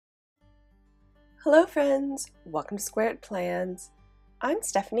Hello friends, welcome to Squared Plans. I'm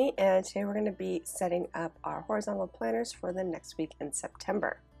Stephanie and today we're going to be setting up our horizontal planners for the next week in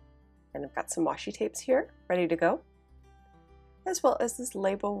September. And I've got some washi tapes here ready to go, as well as this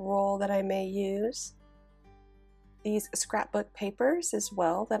label roll that I may use, these scrapbook papers as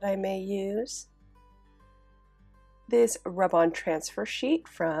well that I may use, this rub-on transfer sheet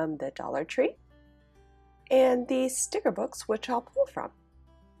from the Dollar Tree, and these sticker books which I'll pull from.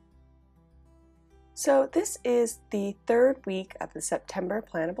 So this is the third week of the September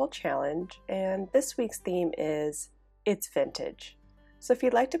Plannable Challenge, and this week's theme is It's Vintage. So if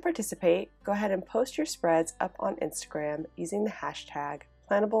you'd like to participate, go ahead and post your spreads up on Instagram using the hashtag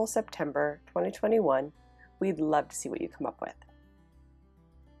PlannableSeptember2021. We'd love to see what you come up with.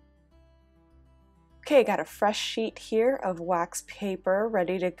 Okay, got a fresh sheet here of wax paper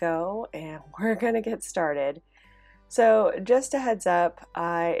ready to go, and we're gonna get started. So just a heads up,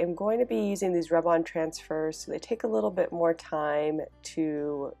 I am going to be using these rub-on transfers, so they take a little bit more time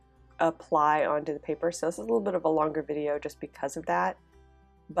to apply onto the paper. So this is a little bit of a longer video just because of that,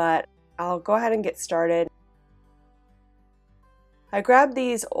 but I'll go ahead and get started. I grabbed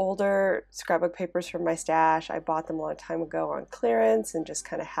these older scrapbook papers from my stash. I bought them a long time ago on clearance and just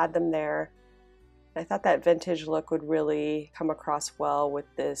kind of had them there. I thought that vintage look would really come across well with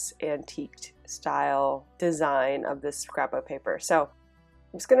this antiqued style design of this scrapbook paper. So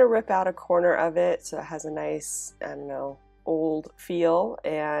I'm just going to rip out a corner of it so it has a nice, I don't know, old feel,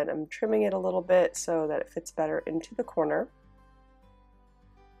 and I'm trimming it a little bit so that it fits better into the corner.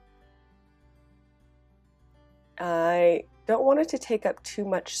 I don't want it to take up too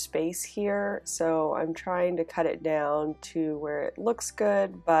much space here, so I'm trying to cut it down to where it looks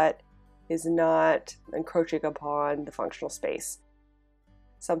good but is not encroaching upon the functional space.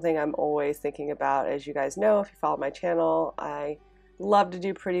 Something I'm always thinking about, as you guys know if you follow my channel. I love to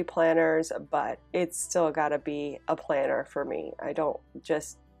do pretty planners, but it's still got to be a planner for me. I don't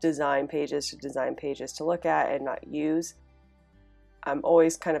just design pages to look at and not use. I'm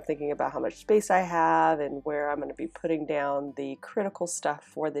always kind of thinking about how much space I have and where I'm going to be putting down the critical stuff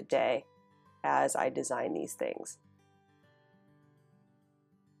for the day as I design these things.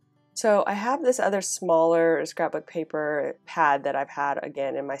 So I have this other smaller scrapbook paper pad that I've had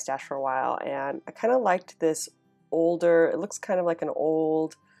again in my stash for a while, and I kind of liked this older, it looks kind of like an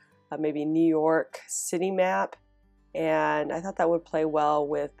old maybe New York city map, and I thought that would play well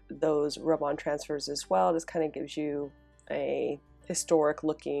with those rub-on transfers as well. It just kind of gives you a historic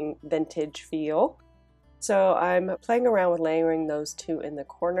looking vintage feel. So I'm playing around with layering those two in the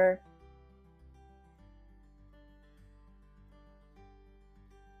corner.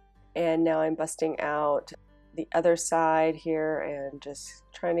 And now I'm busting out the other side here and just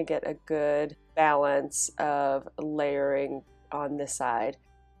trying to get a good balance of layering on this side.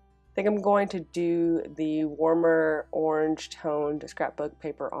 I think I'm going to do the warmer orange toned scrapbook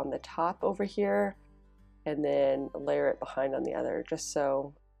paper on the top over here and then layer it behind on the other, just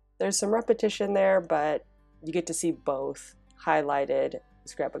so there's some repetition there, but you get to see both highlighted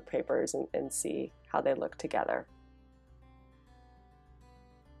scrapbook papers and see how they look together.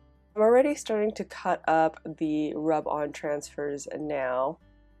 I'm already starting to cut up the rub-on transfers now.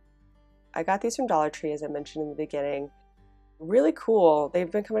 I got these from Dollar Tree, as I mentioned in the beginning. Really cool. They've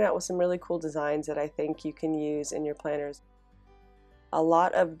been coming out with some really cool designs that I think you can use in your planners. A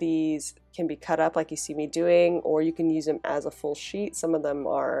lot of these can be cut up like you see me doing, or you can use them as a full sheet. Some of them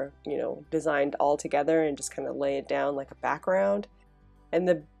are, designed all together and just kind of lay it down like a background. And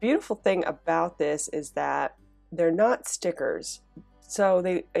the beautiful thing about this is that they're not stickers. So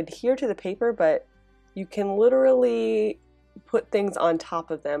they adhere to the paper, but you can literally put things on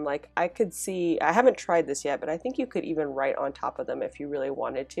top of them. Like I could see, I haven't tried this yet, but I think you could even write on top of them if you really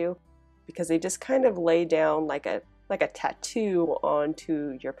wanted to, because they just kind of lay down like a tattoo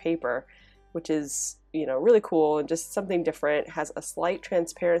onto your paper, which is, really cool and just something different. It has a slight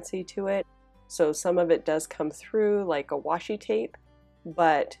transparency to it. So some of it does come through like a washi tape,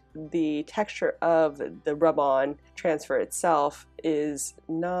 but the texture of the rub-on transfer itself is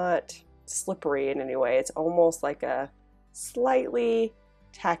not slippery in any way. It's almost like a slightly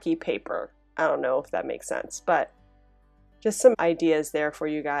tacky paper. I don't know if that makes sense, but just some ideas there for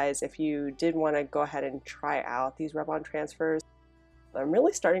you guys if you did want to go ahead and try out these rub-on transfers. I'm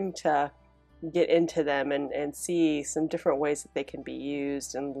really starting to get into them and see some different ways that they can be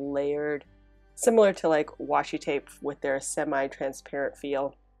used and layered, similar to like washi tape with their semi-transparent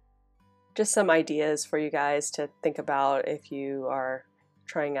feel. Just some ideas for you guys to think about if you are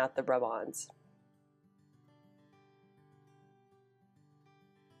trying out the rub-ons.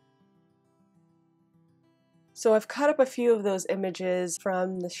 So I've cut up a few of those images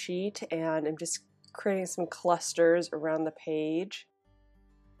from the sheet and I'm just creating some clusters around the page.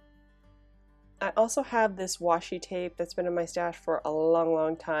 I also have this washi tape that's been in my stash for a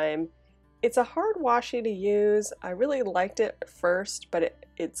long time. It's a hard washi to use. I really liked it at first, but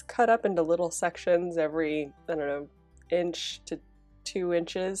it's cut up into little sections every, I don't know, inch to 2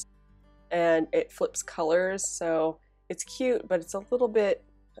 inches, and it flips colors, so it's cute, but it's a little bit,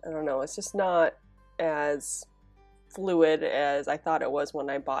 I don't know, it's just not as fluid as I thought it was when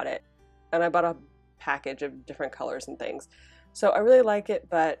I bought it. And I bought a package of different colors and things. So I really like it,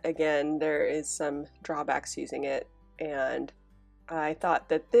 but again, there is some drawbacks using it, and I thought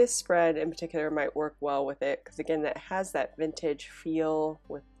that this spread in particular might work well with it because again, it has that vintage feel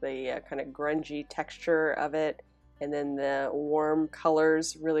with the kind of grungy texture of it, and then the warm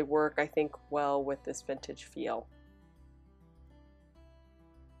colors really work, I think, well with this vintage feel.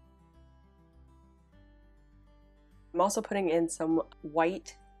 I'm also putting in some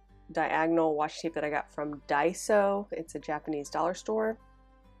white diagonal washi tape that I got from Daiso. It's a Japanese dollar store.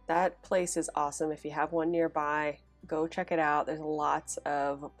 That place is awesome. If you have one nearby, go check it out. There's lots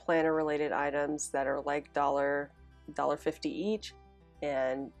of planner related items that are like $1.50 each,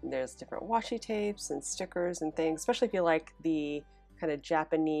 and there's different washi tapes and stickers and things, especially if you like the kind of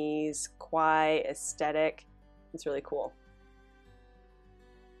Japanese kawaii aesthetic. It's really cool.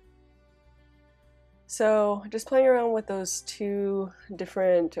 So just playing around with those 3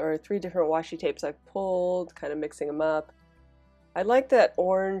 different washi tapes I've pulled, kind of mixing them up. I like that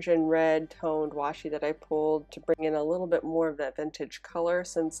orange and red toned washi that I pulled to bring in a little bit more of that vintage color,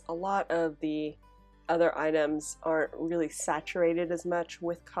 since a lot of the other items aren't really saturated as much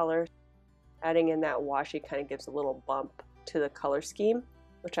with color. Adding in that washi kind of gives a little bump to the color scheme,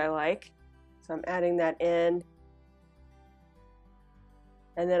 which I like. So I'm adding that in.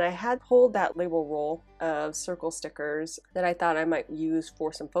 And then I had pulled that label roll of circle stickers that I thought I might use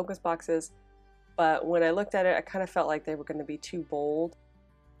for some focus boxes, but when I looked at it, I kind of felt like they were going to be too bold.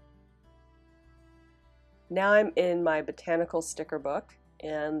 Now I'm in my botanical sticker book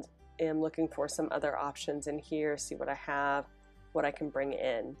and am looking for some other options in here, see what I have, what I can bring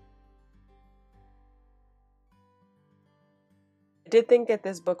in. I did think that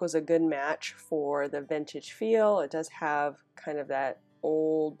this book was a good match for the vintage feel. It does have kind of that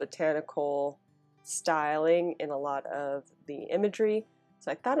old botanical styling in a lot of the imagery,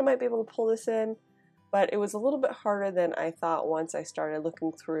 so I thought I might be able to pull this in, but it was a little bit harder than I thought once I started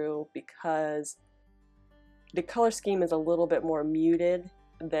looking through, because the color scheme is a little bit more muted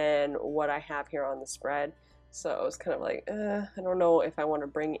than what I have here on the spread. So I was kind of like, I don't know if I want to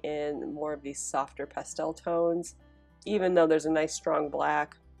bring in more of these softer pastel tones, even though there's a nice strong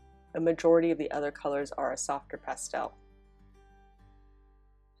black. A majority of the other colors are a softer pastel.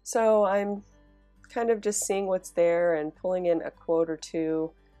 So I'm kind of just seeing what's there and pulling in a quote or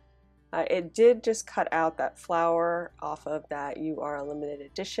two. It did just cut out that flower off of that "You Are a Limited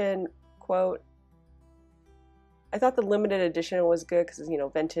Edition" quote. I thought the limited edition was good because, you know,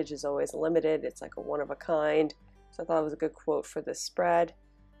 vintage is always limited. It's like a one of a kind. So I thought it was a good quote for this spread.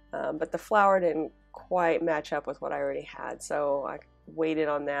 But the flower didn't quite match up with what I already had. So I waited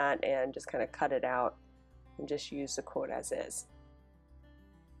on that and just kind of cut it out and just used the quote as is.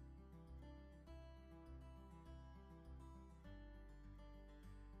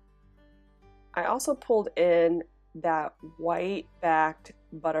 I also pulled in that white backed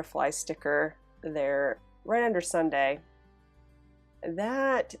butterfly sticker there right under Sunday.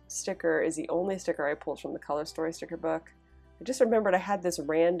 That sticker is the only sticker I pulled from the Color Story sticker book. I just remembered I had this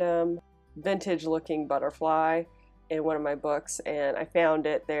random vintage looking butterfly in one of my books, and I found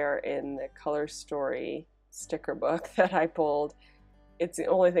it there in the Color Story sticker book that I pulled. It's the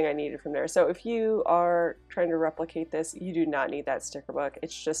only thing I needed from there. So if you are trying to replicate this, you do not need that sticker book.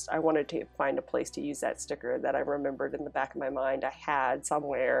 It's just I wanted to find a place to use that sticker that I remembered in the back of my mind I had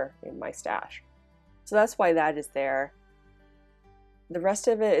somewhere in my stash. So that's why that is there. The rest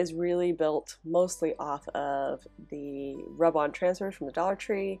of it is really built mostly off of the rub-on transfers from the Dollar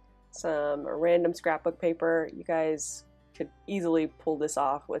Tree, some random scrapbook paper. You guys could easily pull this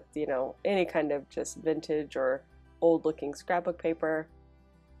off with, you know, any kind of just vintage or old looking scrapbook paper.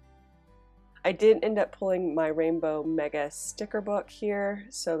 I did end up pulling my Rainbow Mega sticker book here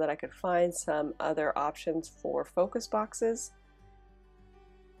so that I could find some other options for focus boxes.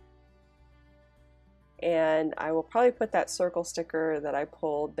 And I will probably put that circle sticker that I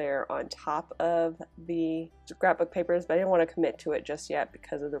pulled there on top of the scrapbook papers, but I didn't want to commit to it just yet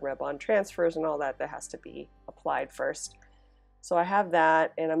because of the rub-on transfers and all that has to be applied first. So I have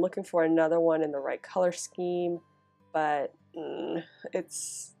that, and I'm looking for another one in the right color scheme, but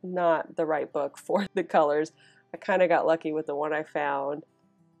it's not the right book for the colors. I kind of got lucky with the one I found.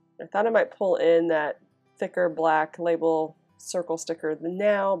 I thought I might pull in that thicker black label circle sticker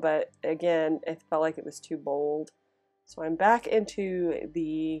now, but again, it felt like it was too bold. So I'm back into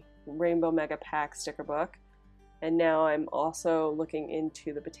the Rainbow Mega Pack sticker book, and now I'm also looking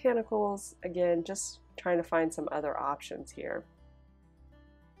into the botanicals, again, just trying to find some other options here.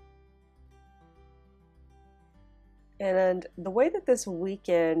 And the way that this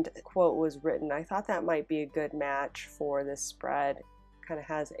weekend quote was written, I thought that might be a good match for this spread. Kind of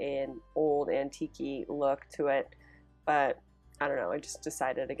has an old antique-y look to it, but I don't know, I just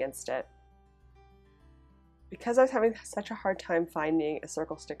decided against it. Because I was having such a hard time finding a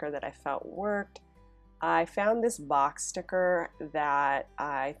circle sticker that I felt worked, I found this box sticker that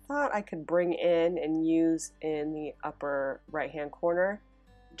I thought I could bring in and use in the upper right-hand corner,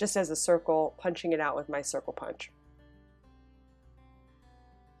 just as a circle, punching it out with my circle punch.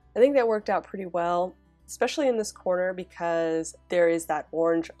 I think that worked out pretty well, especially in this corner because there is that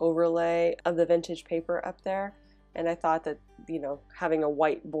orange overlay of the vintage paper up there. And I thought that, you know, having a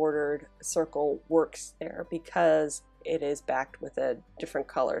white bordered circle works there because it is backed with a different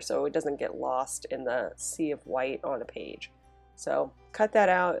color, so it doesn't get lost in the sea of white on a page. So cut that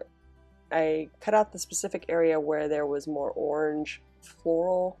out. I cut out the specific area where there was more orange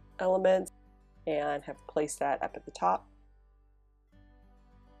floral elements and have placed that up at the top.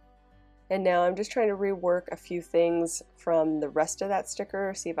 And now I'm just trying to rework a few things from the rest of that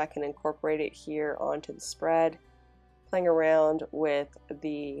sticker, see if I can incorporate it here onto the spread. Playing around with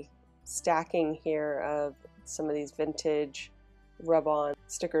the stacking here of some of these vintage rub-on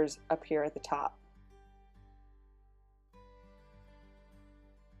stickers up here at the top.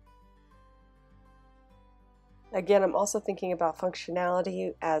 Again, I'm also thinking about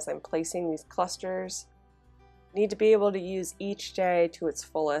functionality as I'm placing these clusters. Need to be able to use each day to its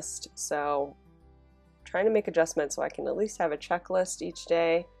fullest, so trying to make adjustments so I can at least have a checklist each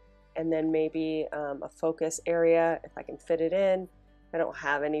day, and then maybe a focus area if I can fit it in. I don't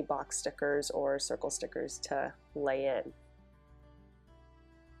have any box stickers or circle stickers to lay in.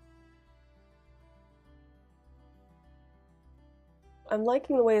 I'm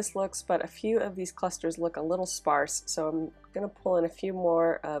liking the way this looks, but a few of these clusters look a little sparse, so I'm going to pull in a few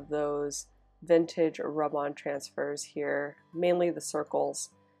more of those vintage rub-on transfers here, mainly the circles,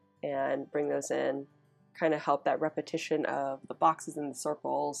 and bring those in, kind of help that repetition of the boxes and the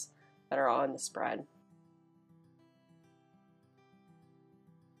circles that are on the spread.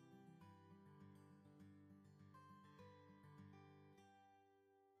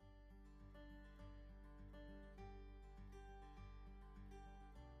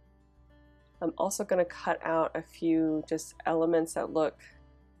 I'm also going to cut out a few just elements that look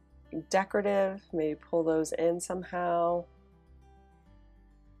decorative, maybe pull those in somehow.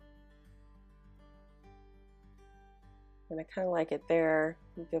 And I kind of like it there.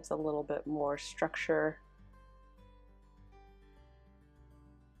 It gives a little bit more structure.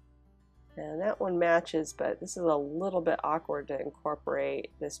 And that one matches, but this is a little bit awkward to incorporate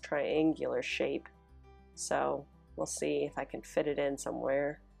this triangular shape. So we'll see if I can fit it in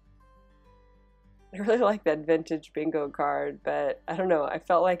somewhere. I really like that vintage bingo card, but I don't know, I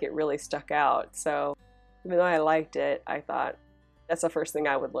felt like it really stuck out. So even though I liked it, I thought that's the first thing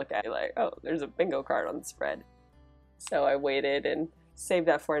I would look at, like, oh, there's a bingo card on the spread. So I waited and saved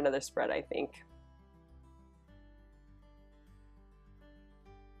that for another spread, I think.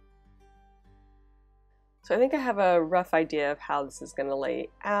 So I think I have a rough idea of how this is going to lay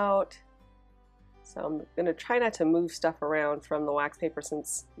out. So I'm going to try not to move stuff around from the wax paper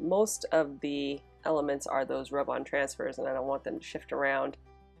since most of the elements are those rub-on transfers and I don't want them to shift around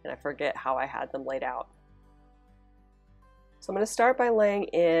and I forget how I had them laid out. So I'm going to start by laying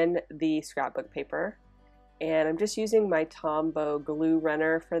in the scrapbook paper, and I'm just using my Tombow glue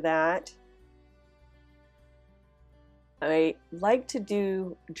runner for that. I like to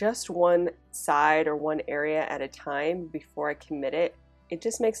do just one side or one area at a time before I commit it. It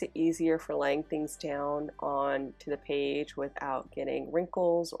just makes it easier for laying things down onto the page without getting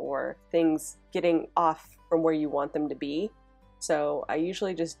wrinkles or things getting off from where you want them to be. So I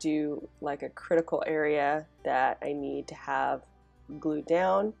usually just do like a critical area that I need to have glued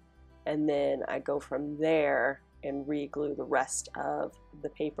down, and then I go from there and re-glue the rest of the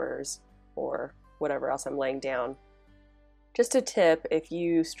papers or whatever else I'm laying down. Just a tip, if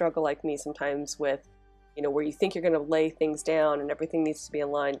you struggle like me sometimes with, you know, where you think you're going to lay things down and everything needs to be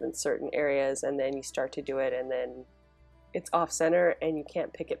aligned in certain areas, and then you start to do it and then it's off center and you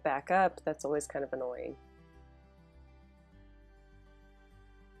can't pick it back up, that's always kind of annoying.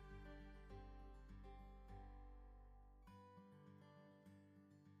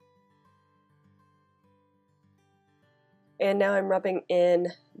 And now I'm rubbing in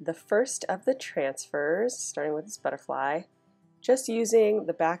the first of the transfers, starting with this butterfly, just using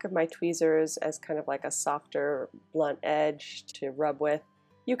the back of my tweezers as kind of like a softer, blunt edge to rub with.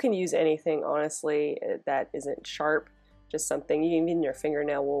 You can use anything, honestly, that isn't sharp, just something, even your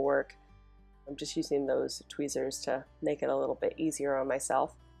fingernail will work. I'm just using those tweezers to make it a little bit easier on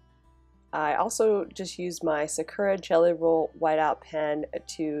myself. I also just used my Sakura Jelly Roll whiteout pen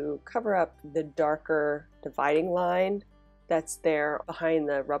to cover up the darker dividing line that's there behind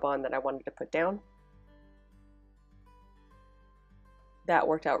the rub-on that I wanted to put down. That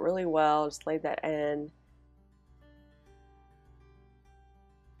worked out really well. Just laid that in.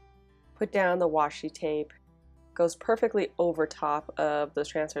 Put down the washi tape. Goes perfectly over top of those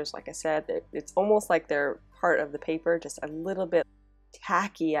transfers. Like I said, it's almost like they're part of the paper, just a little bit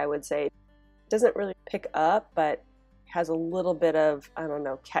tacky, I would say. It doesn't really pick up, but has a little bit of, I don't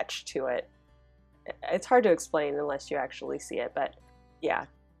know, catch to it. It's hard to explain unless you actually see it, but yeah,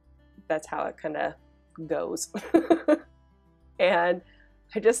 that's how it kind of goes. And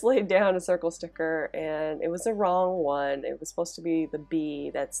I just laid down a circle sticker, and it was the wrong one. It was supposed to be the B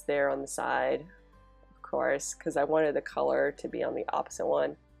that's there on the side, of course, because I wanted the color to be on the opposite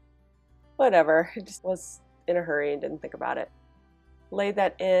one. Whatever, I just was in a hurry and didn't think about it. Laid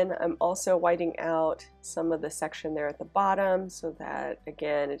that in. I'm also whiting out some of the section there at the bottom so that,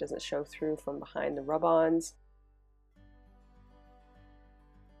 again, it doesn't show through from behind the rub-ons.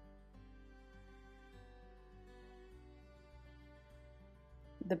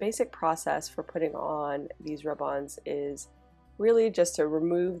 The basic process for putting on these rub-ons is really just to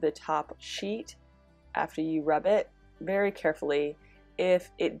remove the top sheet after you rub it very carefully.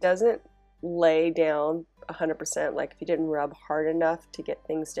 If it doesn't lay down 100%, like if you didn't rub hard enough to get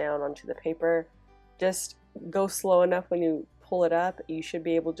things down onto the paper, just go slow enough when you pull it up. You should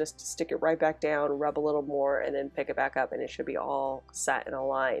be able just to stick it right back down, rub a little more, and then pick it back up, and it should be all set and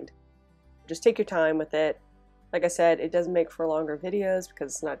aligned. Just take your time with it. Like I said, it does make for longer videos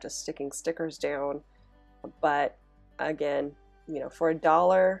because it's not just sticking stickers down, but again, you know, for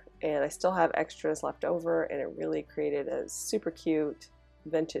 $1, and I still have extras left over, and it really created a super cute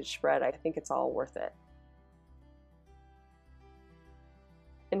vintage spread. I think it's all worth it.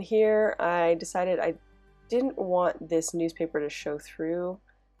 And here I decided I didn't want this newspaper to show through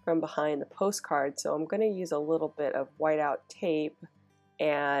from behind the postcard, so I'm going to use a little bit of whiteout tape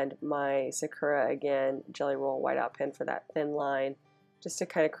and my Sakura, again, Jelly Roll whiteout pen for that thin line, just to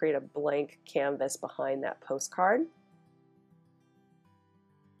kind of create a blank canvas behind that postcard.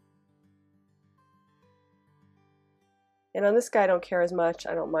 And on this guy I don't care as much.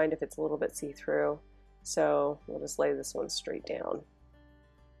 I don't mind if it's a little bit see-through, so we'll just lay this one straight down.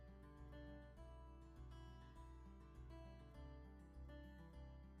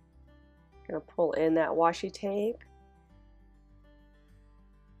 Gonna pull in that washi tape.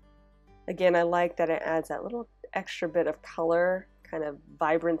 Again, I like that it adds that little extra bit of color, kind of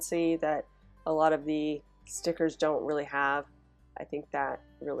vibrancy that a lot of the stickers don't really have. I think that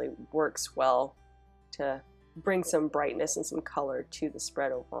really works well to bring some brightness and some color to the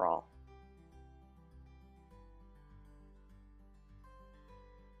spread overall.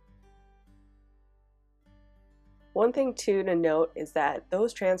 One thing too to note is that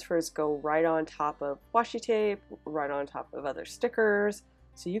those transfers go right on top of washi tape, right on top of other stickers,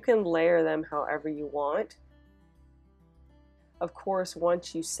 so you can layer them however you want. Of course,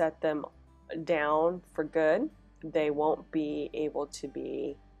 once you set them down for good, they won't be able to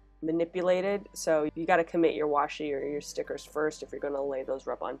be manipulated, so you got to commit your washi or your stickers first if you're going to lay those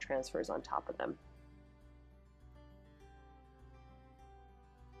rub-on transfers on top of them.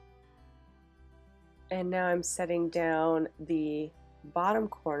 And now I'm setting down the bottom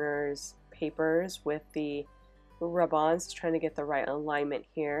corners papers with the rub-ons, trying to get the right alignment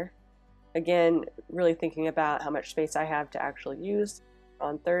here. Again, really thinking about how much space I have to actually use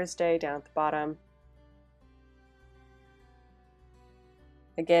on Thursday down at the bottom.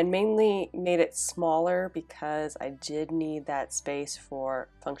 Again, mainly made it smaller because I did need that space for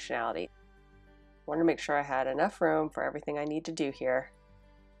functionality. I wanted to make sure I had enough room for everything I need to do here.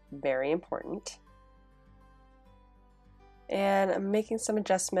 Very important. And I'm making some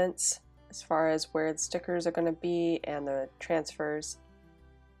adjustments as far as where the stickers are going to be and the transfers.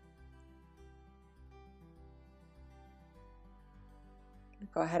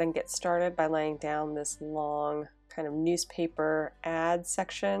 Go ahead and get started by laying down this long kind of newspaper ad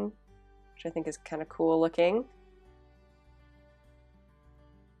section, which I think is kind of cool looking.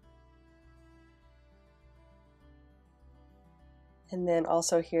 And then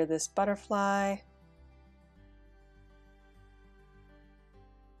also here this butterfly.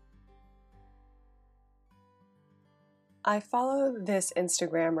 I follow this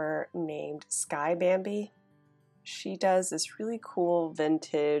Instagrammer named Sky Bambi. She does this really cool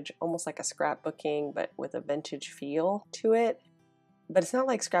vintage, almost like a scrapbooking, but with a vintage feel to it. But it's not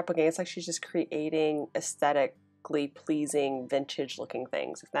like scrapbooking, it's like she's just creating aesthetically pleasing, vintage looking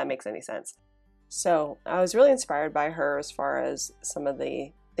things, if that makes any sense. So I was really inspired by her as far as some of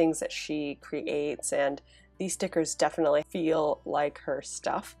the things that she creates, and these stickers definitely feel like her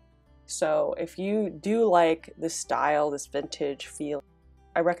stuff. So if you do like this style, this vintage feel,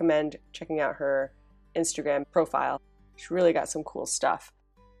 I recommend checking out her Instagram profile. She's really got some cool stuff.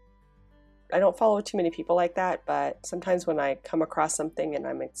 I don't follow too many people like that, but sometimes when I come across something and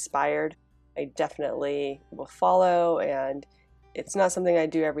I'm inspired, I definitely will follow, and it's not something I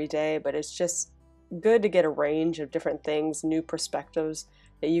do every day, but it's just good to get a range of different things, new perspectives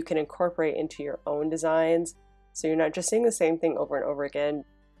that you can incorporate into your own designs, so you're not just seeing the same thing over and over again.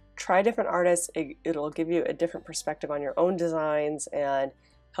 Try different artists, it'll give you a different perspective on your own designs and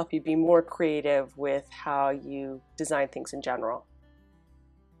help you be more creative with how you design things in general.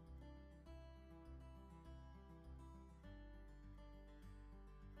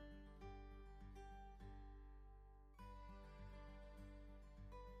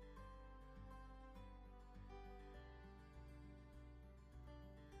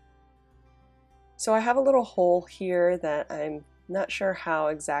 So I have a little hole here that I'm not sure how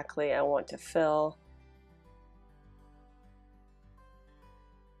exactly I want to fill.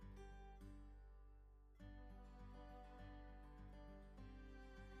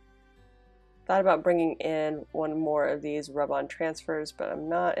 Thought about bringing in one more of these rub-on transfers, but I'm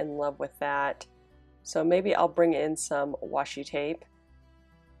not in love with that. So maybe I'll bring in some washi tape.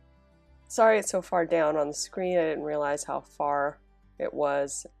 Sorry it's so far down on the screen, I didn't realize how far it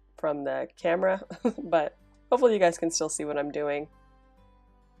was from the camera, but hopefully you guys can still see what I'm doing.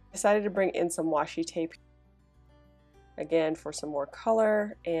 I decided to bring in some washi tape again for some more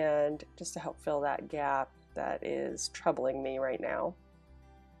color and just to help fill that gap that is troubling me right now.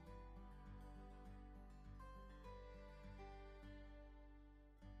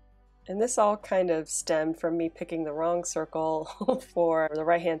 And this all kind of stemmed from me picking the wrong circle for the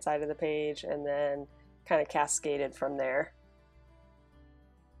right hand side of the page and then kind of cascaded from there.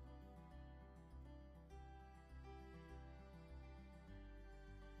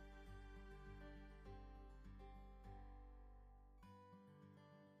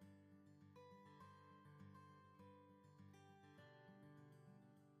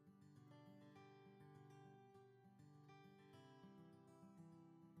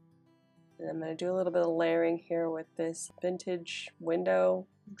 And I'm going to do a little bit of layering here with this vintage window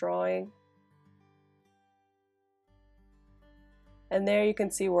drawing. And there you can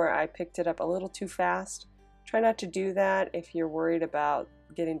see where I picked it up a little too fast. Try not to do that if you're worried about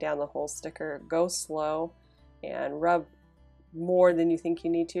getting down the whole sticker. Go slow and rub more than you think you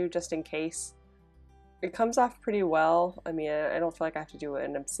need to, just in case. It comes off pretty well. I mean, I don't feel like I have to do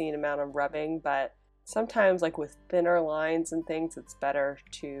an obscene amount of rubbing, but sometimes, like with thinner lines and things, it's better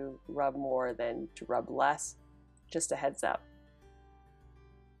to rub more than to rub less. Just a heads up.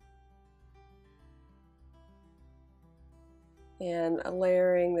 And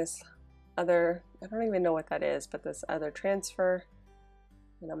layering this other, I don't even know what that is, but this other transfer.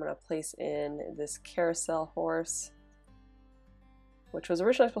 And I'm going to place in this carousel horse, which was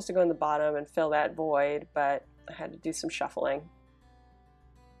originally supposed to go in the bottom and fill that void, but I had to do some shuffling.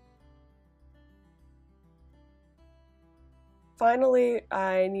 Finally,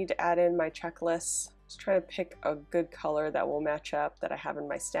 I need to add in my checklists. Just trying to pick a good color that will match up that I have in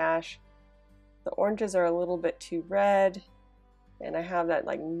my stash. The oranges are a little bit too red, and I have that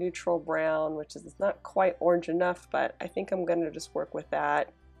like neutral brown, which is not quite orange enough, but I think I'm going to just work with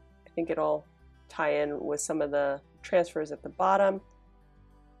that. I think it'll tie in with some of the transfers at the bottom.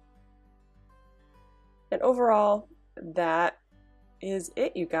 And overall, that is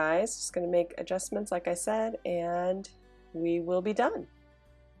it, you guys. Just going to make adjustments like I said, and we will be done.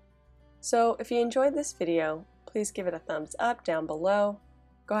 So if you enjoyed this video, please give it a thumbs up down below.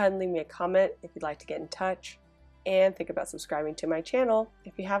 Go ahead and leave me a comment if you'd like to get in touch, and think about subscribing to my channel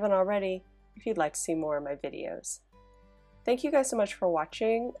if you haven't already, if you'd like to see more of my videos. Thank you guys so much for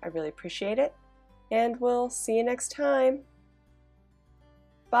watching. I really appreciate it, and we'll see you next time.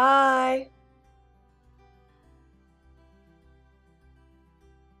 Bye!